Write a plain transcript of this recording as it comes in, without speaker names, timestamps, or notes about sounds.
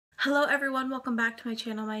Hello everyone, welcome back to my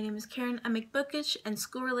channel. My name is Karen. I make bookish and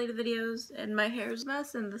school related videos and my hair is a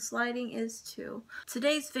mess and the sliding is too.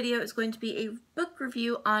 Today's video is going to be a book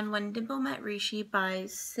review on When Dimple Met Rishi by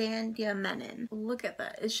Sandhya Menon. Look at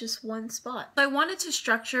that, it's just one spot. So I wanted to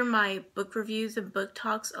structure my book reviews and book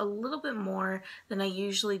talks a little bit more than I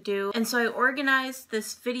usually do, and so I organized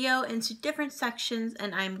this video into different sections,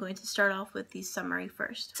 and I'm going to start off with the summary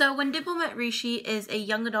first. So When Dimple Met Rishi is a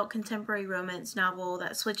young adult contemporary romance novel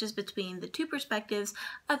that switches between the two perspectives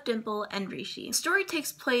of Dimple and Rishi. The story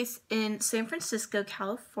takes place in San Francisco,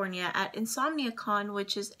 California at InsomniaCon,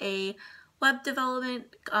 which is a web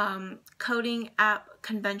development coding app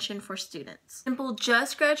convention for students. Dimple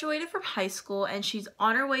just graduated from high school and she's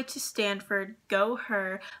on her way to Stanford, go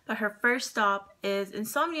her, but her first stop is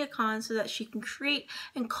InsomniaCon so that she can create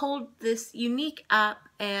and code this unique app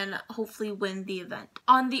and hopefully win the event.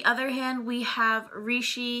 On the other hand, we have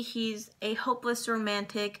Rishi. He's a hopeless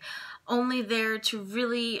romantic, only there to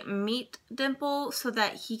really meet Dimple so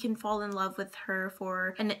that he can fall in love with her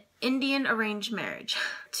for an Indian arranged marriage.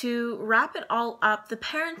 To wrap it all up, the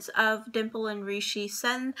parents of Dimple and Rishi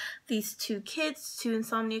send these two kids to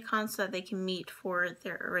InsomniaCon so that they can meet for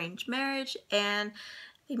their arranged marriage, and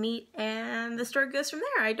they meet and the story goes from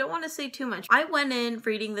there. I don't want to say too much. I went in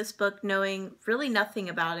reading this book knowing really nothing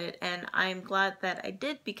about it, and I'm glad that I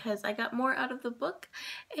did because I got more out of the book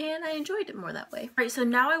and I enjoyed it more that way. Alright, so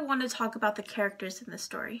now I want to talk about the characters in the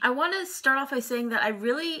story. I want to start off by saying that I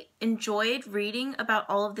really enjoyed reading about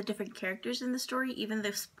all of the different characters in the story, even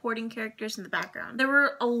the supporting characters in the background. There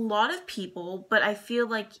were a lot of people, but I feel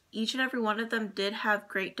like each and every one of them did have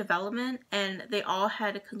great development and they all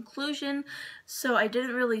had a conclusion, so I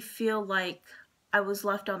didn't really feel like I was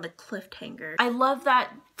left on the cliffhanger. I love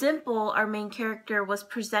that Dimple, our main character, was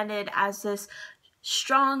presented as this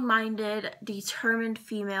strong-minded, determined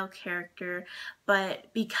female character,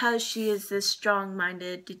 but because she is this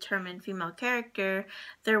strong-minded, determined female character,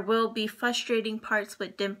 there will be frustrating parts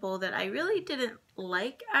with Dimple that I really didn't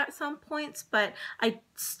like at some points, but I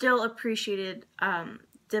still appreciated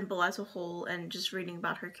Dimple as a whole and just reading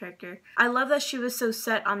about her character. I love that she was so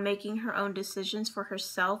set on making her own decisions for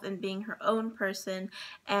herself and being her own person,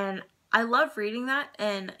 and I love reading that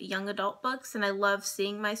in young adult books, and I love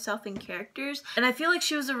seeing myself in characters, and I feel like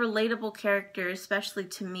she was a relatable character, especially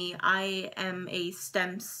to me. I am a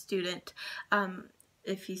STEM student,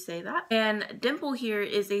 if you say that. And Dimple here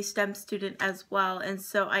is a STEM student as well, and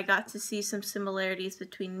so I got to see some similarities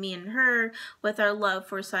between me and her with our love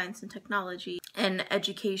for science and technology and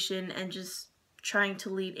education and just trying to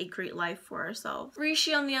lead a great life for ourselves.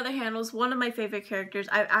 Rishi, on the other hand, was one of my favorite characters.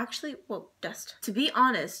 I've actually, to be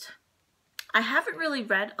honest, I haven't really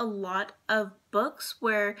read a lot of books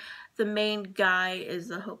where the main guy is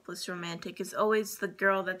the hopeless romantic. It's always the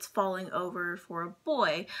girl that's falling over for a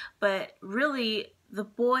boy, but really the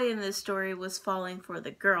boy in this story was falling for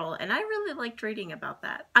the girl, and I really liked reading about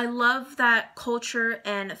that. I love that culture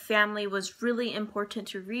and family was really important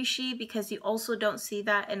to Rishi because you also don't see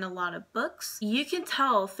that in a lot of books. You can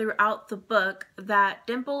tell throughout the book that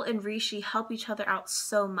Dimple and Rishi help each other out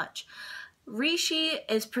so much. Rishi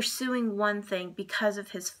is pursuing one thing because of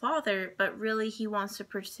his father, but really he wants to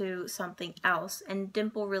pursue something else, and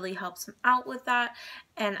Dimple really helps him out with that,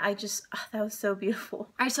 and that was so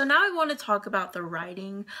beautiful. Alright, so now I want to talk about the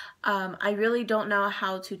writing. I really don't know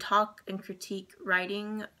how to talk and critique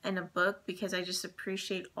writing in a book because I just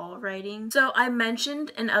appreciate all writing. So I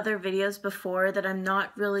mentioned in other videos before that I'm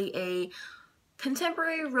not really a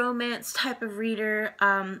contemporary romance type of reader,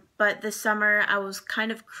 but this summer I was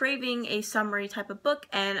kind of craving a summary type of book,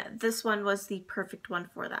 and this one was the perfect one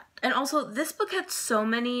for that. And also, this book had so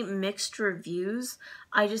many mixed reviews,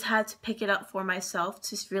 I just had to pick it up for myself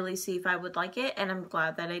to really see if I would like it, and I'm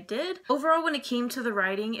glad that I did. Overall, when it came to the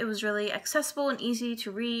writing, it was really accessible and easy to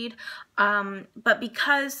read, but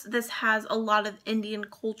because this has a lot of Indian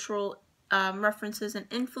cultural references and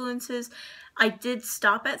influences, I did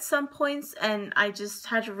stop at some points and I just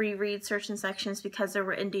had to reread certain sections because there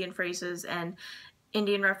were Indian phrases and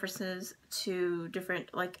Indian references to different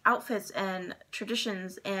outfits and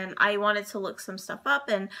traditions, and I wanted to look some stuff up,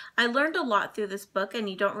 and I learned a lot through this book, and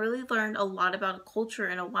you don't really learn a lot about a culture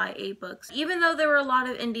in a YA book. Even though there were a lot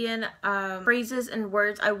of Indian phrases and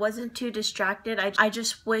words, I wasn't too distracted. I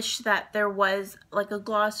just wish that there was a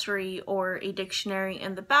glossary or a dictionary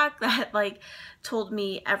in the back that told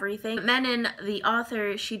me everything. Menon, the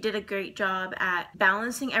author, she did a great job at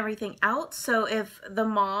balancing everything out, so if the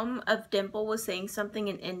mom of Dimple was saying something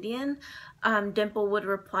in Indian, Dimple would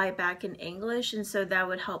reply back in English, and so that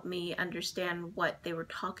would help me understand what they were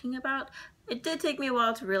talking about. It did take me a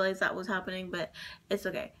while to realize that was happening, but it's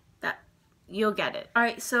okay. you'll get it.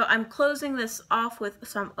 Alright, so I'm closing this off with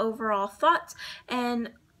some overall thoughts,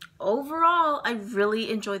 and overall, I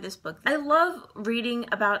really enjoy this book. I love reading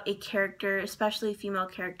about a character, especially a female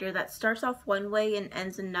character, that starts off one way and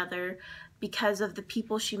ends another because of the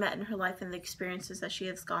people she met in her life and the experiences that she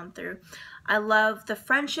has gone through. I love the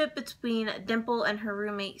friendship between Dimple and her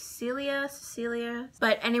roommate Cecilia.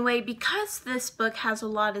 But anyway, because this book has a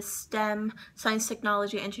lot of STEM, science,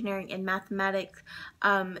 technology, engineering, and mathematics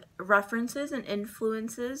references and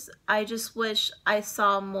influences, I just wish I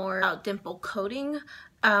saw more about Dimple coding.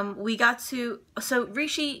 So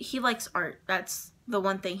Rishi, he likes art. That's the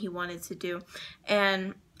one thing he wanted to do.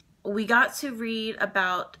 And we got to read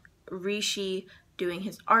about Rishi doing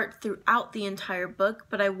his art throughout the entire book,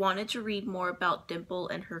 but I wanted to read more about Dimple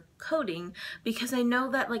and her coding because I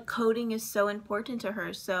know that like coding is so important to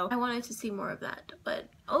her, so I wanted to see more of that. But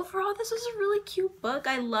overall, this was a really cute book.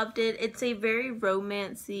 I loved it. It's a very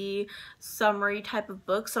romancy, summary type of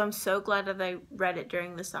book, so I'm so glad that I read it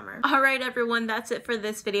during the summer. Alright everyone, that's it for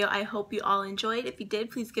this video. I hope you all enjoyed. If you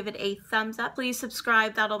did, please give it a thumbs up. Please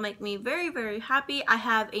subscribe. That'll make me very, very happy. I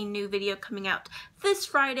have a new video coming out this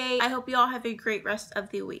Friday. I hope you all have a great rest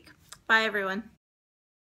of the week. Bye everyone.